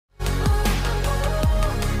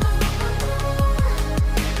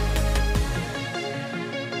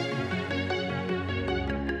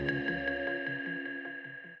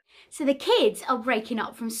So the kids are breaking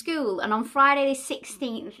up from school, and on Friday the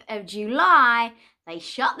 16th of July, they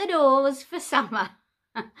shut the doors for summer.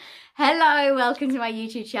 Hello, welcome to my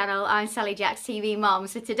YouTube channel. I'm Sally Jack's TV Mom.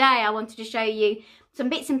 So today I wanted to show you some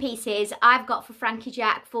bits and pieces I've got for Frankie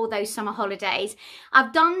Jack for those summer holidays.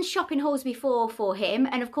 I've done shopping hauls before for him,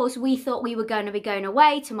 and of course we thought we were going to be going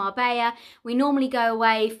away to Marbella. We normally go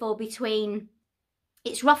away for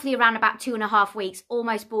it's roughly around about 2.5 weeks,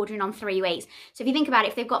 almost bordering on 3 weeks. So if you think about it,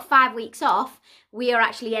 if they've got 5 weeks off, we are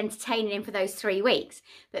actually entertaining him for those 3 weeks.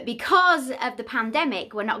 But because of the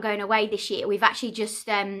pandemic, we're not going away this year. We've actually just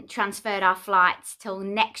transferred our flights till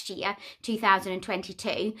next year,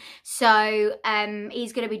 2022. So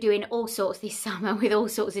he's going to be doing all sorts this summer with all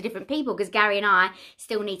sorts of different people, because Gary and I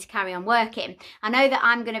still need to carry on working. I know that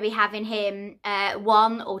I'm going to be having him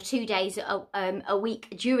 1 or 2 days a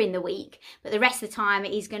week during the week, but the rest of the time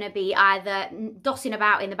he's going to be either dossing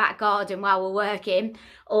about in the back garden while we're working,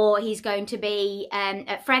 or he's going to be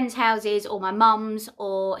at friends' houses or my mum's,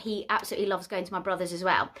 or he absolutely loves going to my brother's as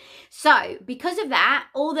well. So because of that,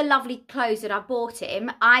 all the lovely clothes that I bought him,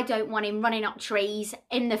 I don't want him running up trees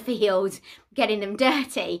in the fields, getting them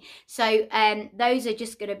dirty. So those are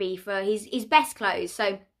just going to be for his best clothes.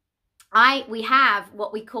 So we have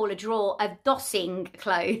what we call a drawer of dossing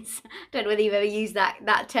clothes. Don't know whether you've ever used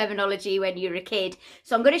that terminology when you were a kid.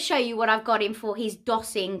 So I'm going to show you what I've got him for his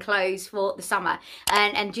dossing clothes for the summer,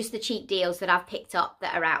 and just the cheap deals that I've picked up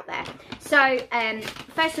that are out there. So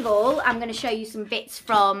first of all, I'm going to show you some bits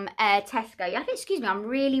from Tesco. Excuse me, I'm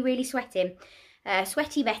really sweating.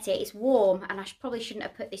 Sweaty Betty, it's warm, and I probably shouldn't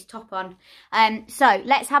have put this top on. So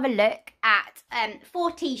let's have a look at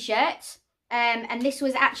 4 t-shirts. And this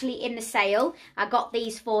was actually in the sale. I got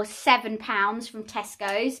these for £7 from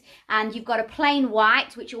Tesco's, and you've got a plain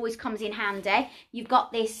white, which always comes in handy. You've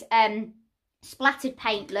got this splattered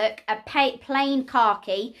paint look, a plain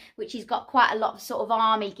khaki, which he's got quite a lot of sort of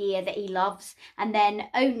army gear that he loves, and then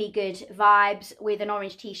Only Good vibes with an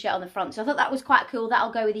orange t-shirt on the front. So I thought that was quite cool.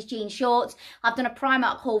 That'll go with his jean shorts. I've done a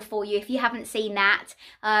Primark haul for you. If you haven't seen that,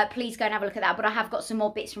 please go and have a look at that. But I have got some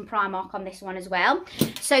more bits from Primark on this one as well.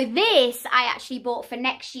 So this I actually bought for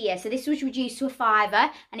next year. So this was reduced to a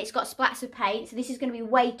 £5, and it's got splats of paint. So this is going to be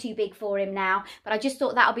way too big for him now, but I just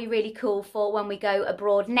thought that'll be really cool for when we go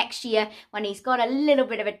abroad next year, when he's got a little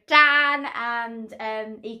bit of a tan,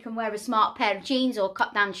 and he can wear a smart pair of jeans or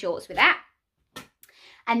cut down shorts with that.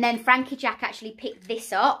 And then Frankie Jack actually picked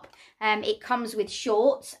this up. It comes with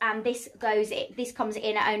shorts, and this comes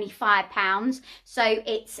in at only £5. So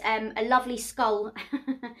it's a lovely skull,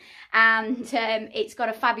 and it's got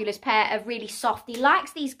a fabulous pair of really soft. He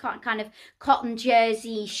likes these kind of cotton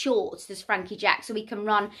jersey shorts, does Frankie Jack, so he can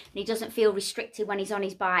run and he doesn't feel restricted when he's on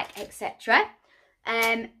his bike, etc.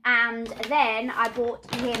 And then I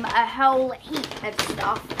bought him a whole heap of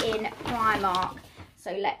stuff in Primark.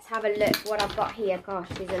 So let's have a look what I've got here. Gosh,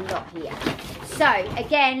 there's a lot here. So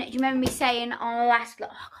again, do you remember me saying on the last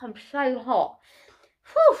lot, oh, I'm so hot.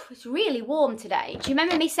 Whew, it's really warm today. Do you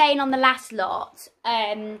remember me saying on the last lot,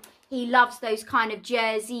 he loves those kind of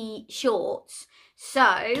jersey shorts? So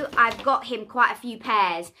I've got him quite a few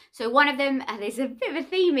pairs. So one of them, there's a bit of a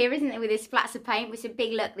theme here, isn't there, with this flats of paint, with some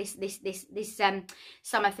big look this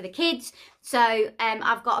summer for the kids. So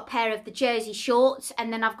I've got a pair of the jersey shorts,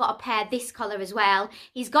 and then I've got a pair this colour as well.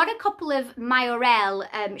 He's got a couple of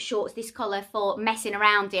Mayorel shorts this colour for messing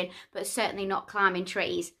around in, but certainly not climbing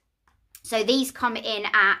trees. So these come in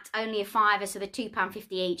at only a £5, so they're £2.50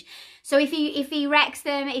 each. So if he wrecks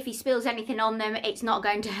them, if he spills anything on them, it's not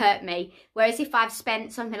going to hurt me. Whereas if I've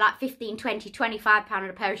spent something like £15, £20, £25 on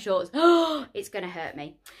a pair of shorts, it's going to hurt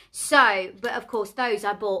me. So, but of course, those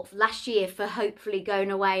I bought last year for hopefully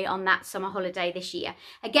going away on that summer holiday this year.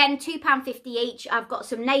 Again, £2.50 each. I've got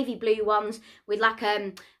some navy blue ones with like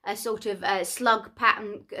a sort of slub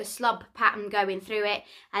pattern going through it,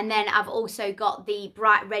 and then I've also got the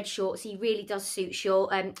bright red shorts. He really does suit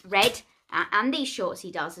red, and these shorts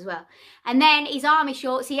he does as well. And then his army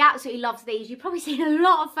shorts, he absolutely loves these. You've probably seen a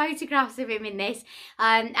lot of photographs of him in this,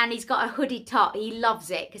 and he's got a hooded top. He loves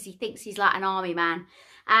it because he thinks he's like an army man.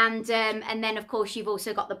 And then of course you've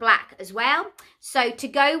also got the black as well. So to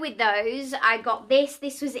go with those, I got this.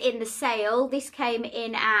 This was in the sale. This came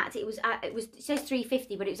in at it says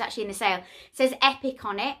 £3.50, but it was actually in the sale. It says Epic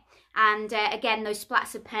on it, and again those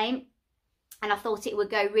splats of paint, and I thought it would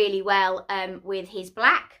go really well with his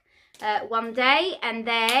black. One day. And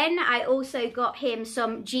then I also got him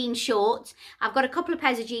some jean shorts. I've got a couple of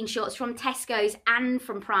pairs of jean shorts from Tesco's and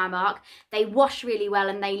from Primark. They wash really well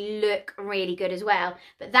and they look really good as well,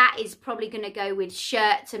 but that is probably going to go with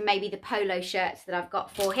shirts and maybe the polo shirts that I've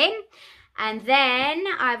got for him. And then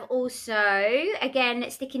I've also, again,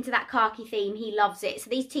 sticking to that khaki theme, he loves it. So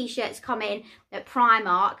these t-shirts come in at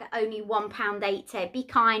Primark, only £1.80. Be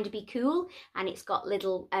kind, be cool. And it's got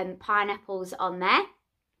little pineapples on there.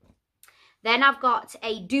 Then I've got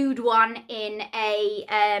a dude one in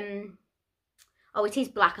a, oh, it is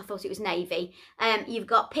black. I thought it was navy. You've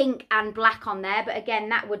got pink and black on there. But again,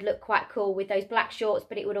 that would look quite cool with those black shorts.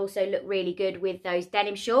 But it would also look really good with those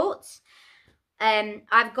denim shorts.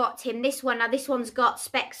 I've got him this one. Now, this one's got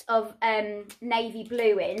specks of navy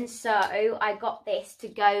blue in. So I got this to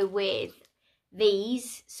go with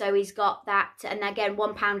these. So he's got that. And again,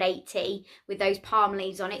 £1.80 with those palm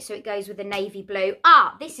leaves on it. So it goes with the navy blue.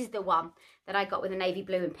 Ah, this is the one that I got with the navy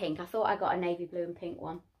blue and pink. I thought I got a navy blue and pink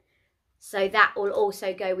one. So that will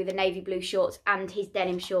also go with the navy blue shorts and his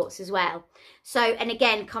denim shorts as well. So, and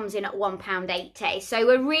again, comes in at £1.80. So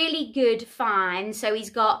a really good find. So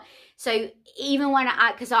he's got, so even when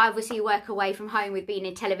because I obviously work away from home with being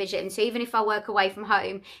in television. So even if I work away from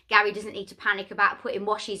home, Gary doesn't need to panic about putting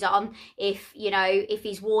washes on if, you know, if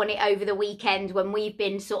he's worn it over the weekend when we've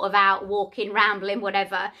been sort of out walking, rambling,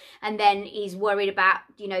 whatever. And then he's worried about,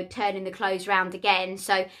 you know, turning the clothes round again.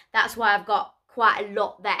 So that's why I've got quite a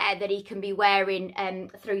lot there that he can be wearing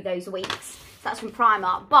through those weeks. So that's from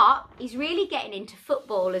Primark. But he's really getting into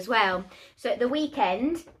football as well. So at the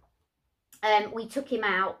weekend, we took him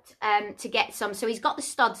out to get some. So he's got the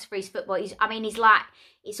studs for his football. I mean, he's like,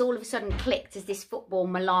 it's all of a sudden clicked as this football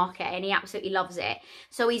malarkey, and he absolutely loves it.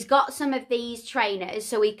 So he's got some of these trainers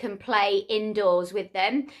so he can play indoors with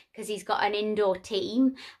them because he's got an indoor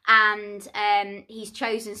team. And he's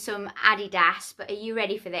chosen some Adidas. But are you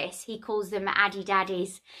ready for this? He calls them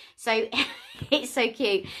Adidaddies. So it's so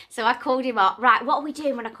cute. So I called him up. Right, what are we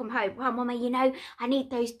doing when I come home? Well, Mummy, you know, I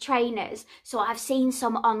need those trainers. So I've seen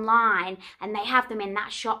some online and they have them in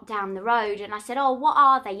that shop down the road. And I said, oh, what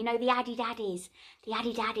are they? You know, the Adidaddies. The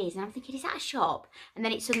Adidaddies. And I'm thinking, is that a shop? And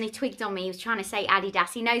then it suddenly twigged on me. He was trying to say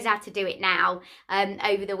Adidas. He knows how to do it now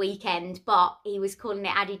over the weekend, but he was calling it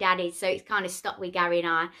Adidaddies. So it's kind of stuck with Gary and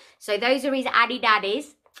I. So those are his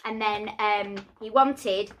Adidaddies. And then he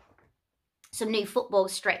wanted some new football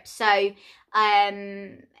strips. So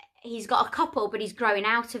he's got a couple, but he's growing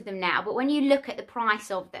out of them now. But when you look at the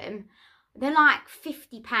price of them, they're like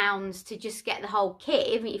 £50 to just get the whole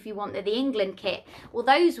kit, if you want the England kit. Well,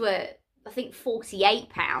 those were, I think,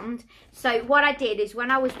 £48. So what I did is when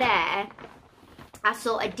I was there, I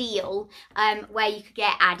saw a deal where you could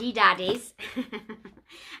get Adidaddies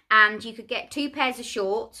and you could get 2 pairs of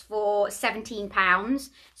shorts for £17.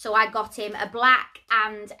 So I got him a black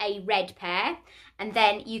and a red pair. And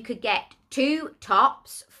then you could get 2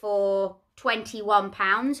 tops for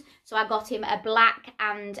 £21. So I got him a black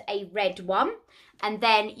and a red one. And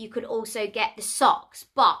then you could also get the socks,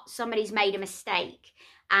 but somebody's made a mistake.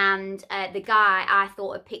 And the guy, I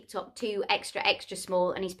thought, had picked up 2 extra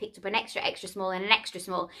small, and he's picked up an extra small and an extra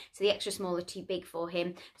small. So the extra small are too big for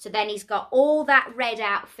him. So then he's got all that red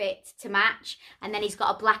outfit to match, and then he's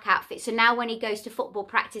got a black outfit. So now when he goes to football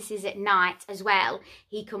practices at night as well,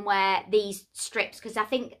 he can wear these strips, because I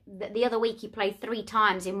think the other week he played 3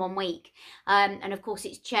 times in 1 week. And of course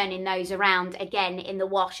it's churning those around again in the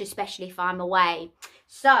wash, especially if I'm away.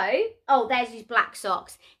 So, oh, there's his black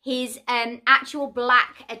socks. His actual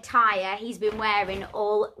black attire he's been wearing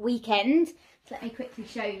all weekend. So let me quickly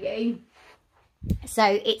show you. So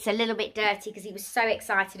it's a little bit dirty because he was so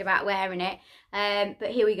excited about wearing it. But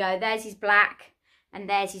here we go. There's his black. And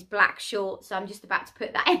there's his black shorts. So I'm just about to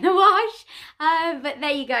put that in the wash. But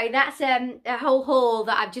there you go. That's a whole haul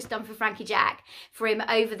that I've just done for Frankie Jack for him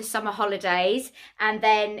over the summer holidays. And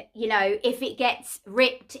then, you know, if it gets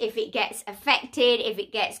ripped, if it gets affected, if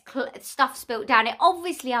it gets stuff spilt down it,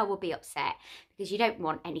 obviously I will be upset. Because you don't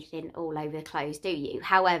want anything all over the clothes, do you?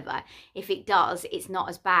 However, if it does, it's not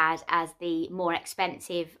as bad as the more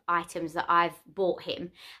expensive items that I've bought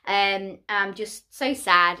him. I'm just so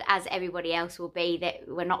sad, as everybody else will be, that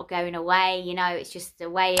we're not going away. You know, it's just the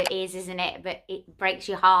way it is, isn't it? But it breaks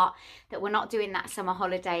your heart that we're not doing that summer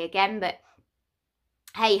holiday again. But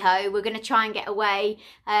hey ho, we're going to try and get away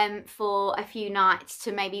for a few nights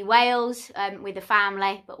to maybe Wales with the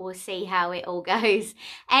family, but we'll see how it all goes.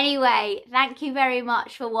 Anyway, thank you very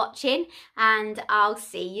much for watching, and I'll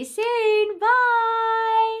see you soon.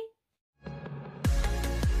 Bye.